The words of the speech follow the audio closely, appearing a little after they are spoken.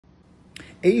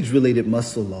Age-related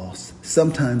muscle loss,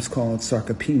 sometimes called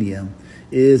sarcopenia,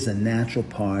 is a natural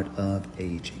part of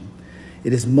aging.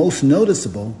 It is most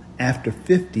noticeable after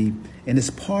 50 and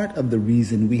is part of the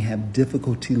reason we have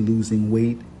difficulty losing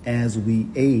weight as we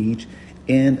age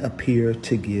and appear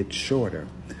to get shorter.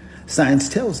 Science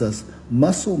tells us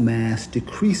muscle mass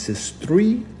decreases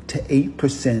 3 to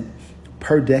 8%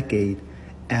 per decade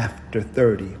after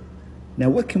 30. Now,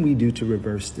 what can we do to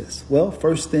reverse this? Well,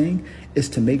 first thing is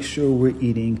to make sure we're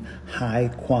eating high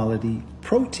quality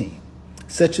protein,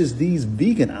 such as these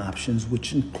vegan options,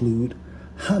 which include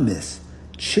hummus,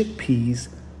 chickpeas,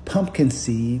 pumpkin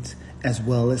seeds, as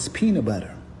well as peanut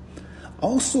butter.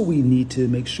 Also, we need to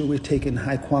make sure we're taking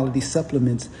high quality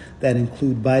supplements that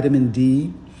include vitamin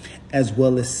D, as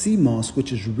well as sea moss,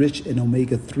 which is rich in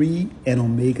omega-3 and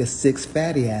omega-6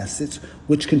 fatty acids,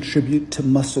 which contribute to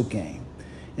muscle gain.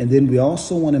 And then we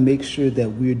also want to make sure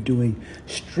that we're doing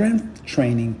strength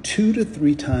training 2 to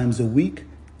 3 times a week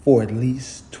for at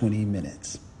least 20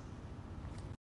 minutes.